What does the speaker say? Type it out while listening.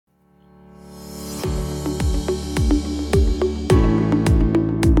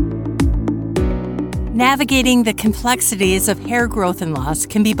Navigating the complexities of hair growth and loss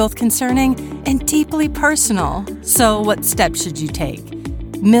can be both concerning and deeply personal. So what steps should you take?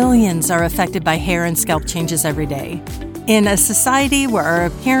 Millions are affected by hair and scalp changes every day. In a society where our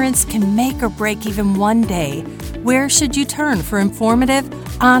appearance can make or break even one day, where should you turn for informative,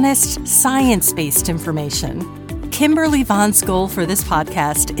 honest, science-based information? Kimberly Vaughn's goal for this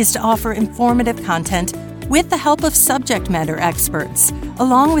podcast is to offer informative content with the help of subject matter experts,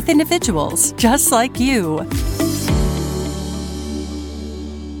 along with individuals just like you.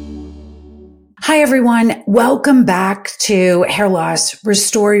 Hi, everyone. Welcome back to Hair Loss,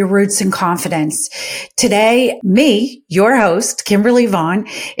 Restore Your Roots and Confidence. Today, me, your host, Kimberly Vaughn,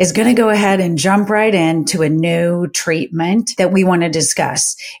 is going to go ahead and jump right into a new treatment that we want to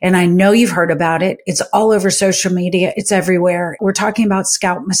discuss. And I know you've heard about it. It's all over social media. It's everywhere. We're talking about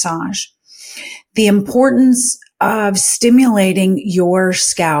scalp massage. The importance of stimulating your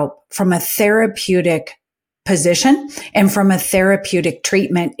scalp from a therapeutic position and from a therapeutic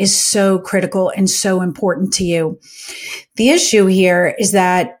treatment is so critical and so important to you. The issue here is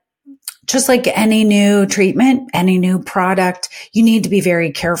that just like any new treatment, any new product, you need to be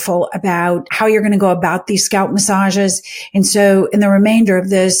very careful about how you're going to go about these scalp massages. And so in the remainder of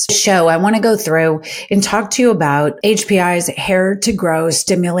this show, I want to go through and talk to you about HPI's Hair to Grow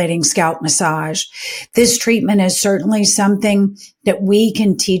Stimulating Scalp Massage. This treatment is certainly something that we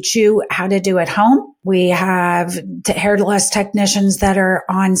can teach you how to do at home. We have hair loss technicians that are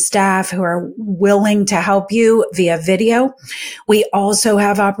on staff who are willing to help you via video. We also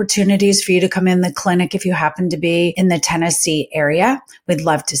have opportunities for you to come in the clinic if you happen to be in the Tennessee area. We'd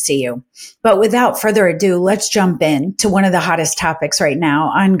love to see you. But without further ado, let's jump in to one of the hottest topics right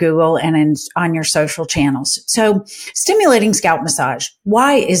now on Google and on your social channels. So stimulating scalp massage.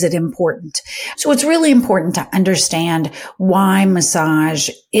 Why is it important? So it's really important to understand why massage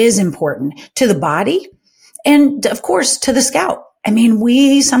is important to the body and, of course, to the scalp. I mean,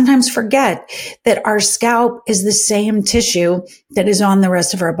 we sometimes forget that our scalp is the same tissue that is on the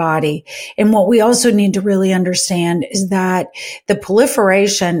rest of our body. And what we also need to really understand is that the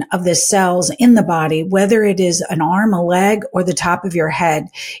proliferation of the cells in the body, whether it is an arm, a leg, or the top of your head,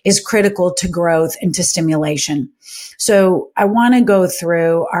 is critical to growth and to stimulation. So I want to go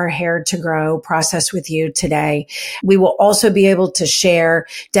through our Hair to Grow process with you today. We will also be able to share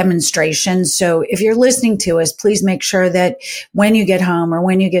demonstrations. So if you're listening to us, please make sure that when you get home or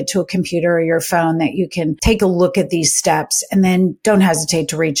when you get to a computer or your phone that you can take a look at these steps, and then don't hesitate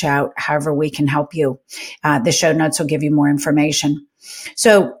to reach out however we can help you. The show notes will give you more information.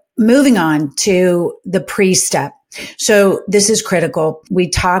 So moving on to the pre-step. So this is critical. We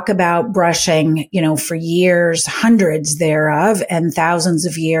talk about brushing, for years, hundreds thereof, and thousands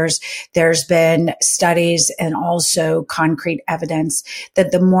of years. There's been studies and also concrete evidence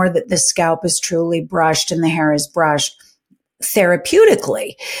that the more that the scalp is truly brushed and the hair is brushed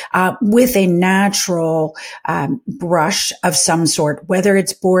therapeutically, with a natural brush of some sort, whether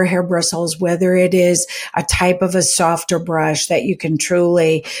it's boar hair bristles, whether it is a type of a softer brush that you can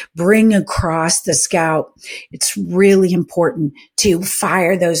truly bring across the scalp. It's really important to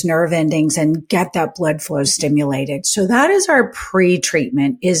fire those nerve endings and get that blood flow stimulated. So that is our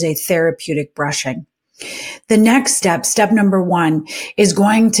pre-treatment, is a therapeutic brushing. The next step, step number 1, is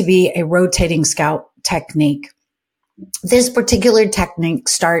going to be a rotating scalp technique. This particular technique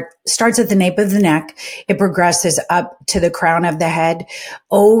starts at the nape of the neck. It progresses up to the crown of the head,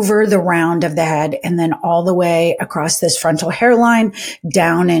 over the round of the head, and then all the way across this frontal hairline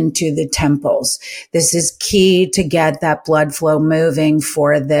down into the temples. This is key to get that blood flow moving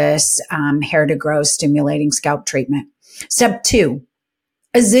for this Hair to Grow stimulating scalp treatment. Step 2.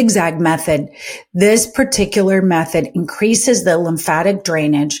 A zigzag method. This particular method increases the lymphatic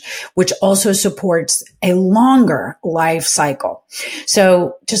drainage, which also supports a longer life cycle.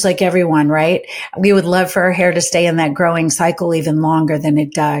 So just like everyone, right? We would love for our hair to stay in that growing cycle even longer than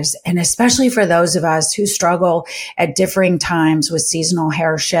it does. And especially for those of us who struggle at differing times with seasonal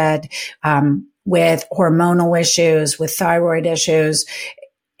hair shed, with hormonal issues, with thyroid issues,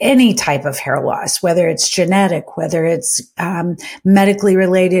 any type of hair loss, whether it's genetic, whether it's medically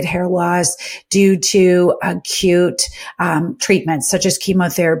related hair loss due to acute treatments such as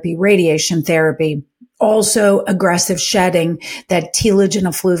chemotherapy, radiation therapy, also aggressive shedding, that telogen and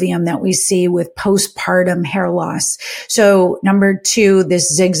effluvium that we see with postpartum hair loss. So number 2,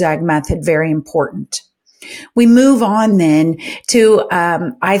 this zigzag method, very important. We move on then to,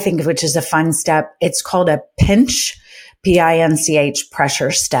 I think, which is a fun step. It's called a pinch, PINCH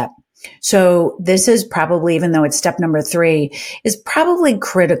pressure step. So this is probably, even though it's step number 3, is probably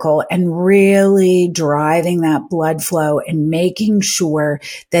critical and really driving that blood flow and making sure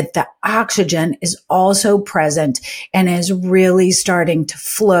that the oxygen is also present and is really starting to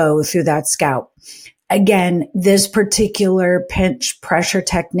flow through that scalp. Again, this particular pinch pressure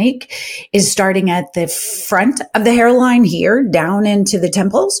technique is starting at the front of the hairline here, down into the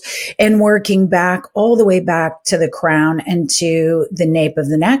temples, and working back all the way back to the crown and to the nape of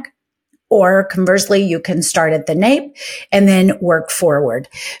the neck. Or conversely, you can start at the nape and then work forward.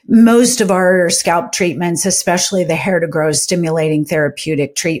 Most of our scalp treatments, especially the hair to grow stimulating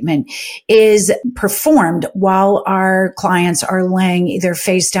therapeutic treatment, is performed while our clients are laying either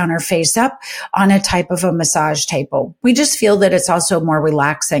face down or face up on a type of a massage table. We just feel that it's also more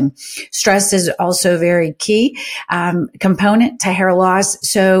relaxing. Stress is also a very key component to hair loss.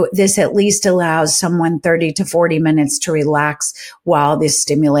 So this at least allows someone 30 to 40 minutes to relax while this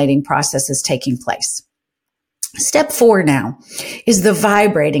stimulating process is taking place. Step 4 now is the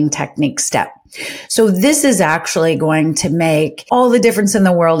vibrating technique step. So this is actually going to make all the difference in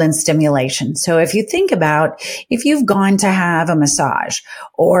the world in stimulation. So if you think about, if you've gone to have a massage,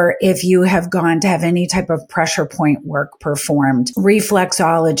 or if you have gone to have any type of pressure point work performed,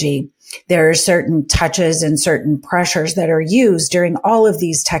 reflexology, there are certain touches and certain pressures that are used during all of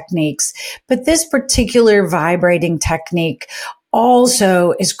these techniques. But this particular vibrating technique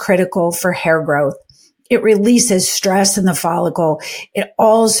also is critical for hair growth. It releases stress in the follicle. It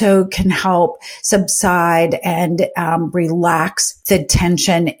also can help subside and relax the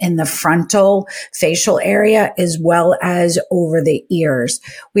tension in the frontal facial area as well as over the ears.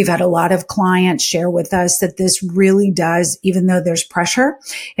 We've had a lot of clients share with us that this really does, even though there's pressure,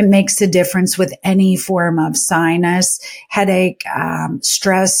 it makes a difference with any form of sinus, headache,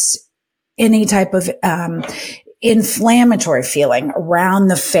 stress, any type of inflammatory feeling around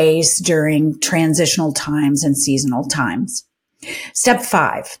the face during transitional times and seasonal times. Step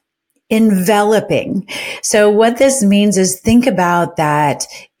 5, enveloping. So what this means is think about that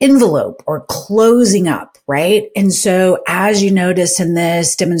envelope or closing up, right? And so as you notice in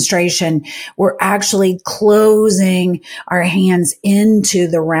this demonstration, we're actually closing our hands into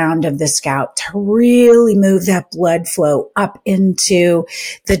the round of the scalp to really move that blood flow up into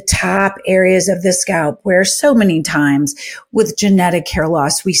the top areas of the scalp, where so many times with genetic hair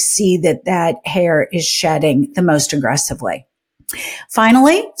loss, we see that hair is shedding the most aggressively.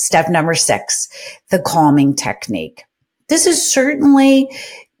 Finally, step number 6, the calming technique. This is certainly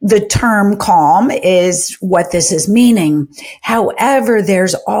the term calm is what this is meaning. However,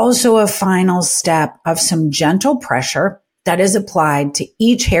 there's also a final step of some gentle pressure that is applied to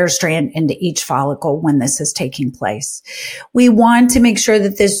each hair strand and to each follicle when this is taking place. We want to make sure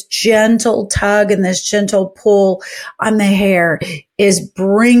that this gentle tug and this gentle pull on the hair is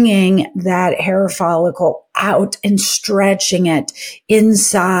bringing that hair follicle out and stretching it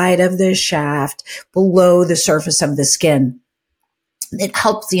inside of the shaft below the surface of the skin. It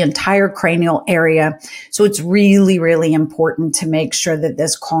helps the entire cranial area. So it's really, really important to make sure that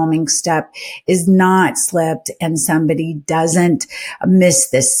this calming step is not slipped and somebody doesn't miss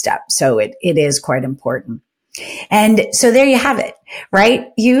this step. So it is quite important. And so there you have it, right?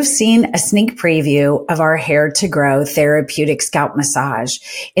 You've seen a sneak preview of our Hair to Grow therapeutic scalp massage.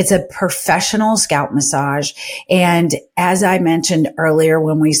 It's a professional scalp massage. And as I mentioned earlier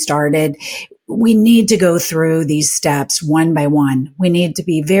when we started, we need to go through these steps one by one. We need to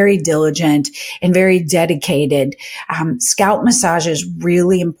be very diligent and very dedicated. Scalp massage is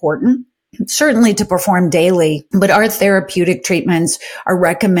really important, certainly to perform daily, but our therapeutic treatments are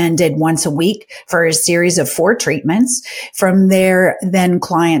recommended once a week for a series of 4 treatments. From there, then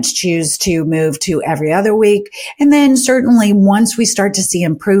clients choose to move to every other week. And then certainly once we start to see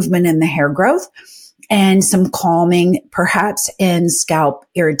improvement in the hair growth, and some calming, perhaps in scalp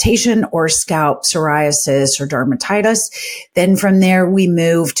irritation or scalp psoriasis or dermatitis. Then from there, we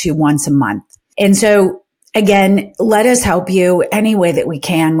move to once a month. And so again, let us help you any way that we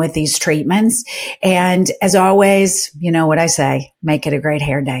can with these treatments. And as always, you know what I say, make it a great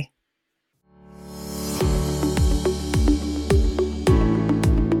hair day.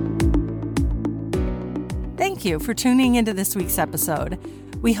 Thank you for tuning into this week's episode.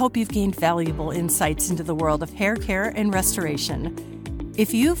 We hope you've gained valuable insights into the world of hair care and restoration.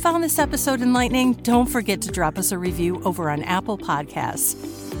 If you found this episode enlightening, don't forget to drop us a review over on Apple Podcasts.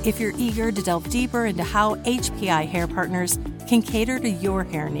 If you're eager to delve deeper into how HPI Hair Partners can cater to your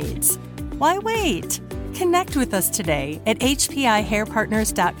hair needs, why wait? Connect with us today at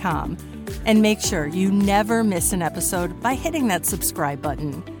hpihairpartners.com and make sure you never miss an episode by hitting that subscribe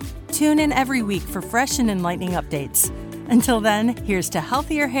button. Tune in every week for fresh and enlightening updates. Until then, here's to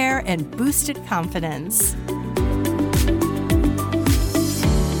healthier hair and boosted confidence.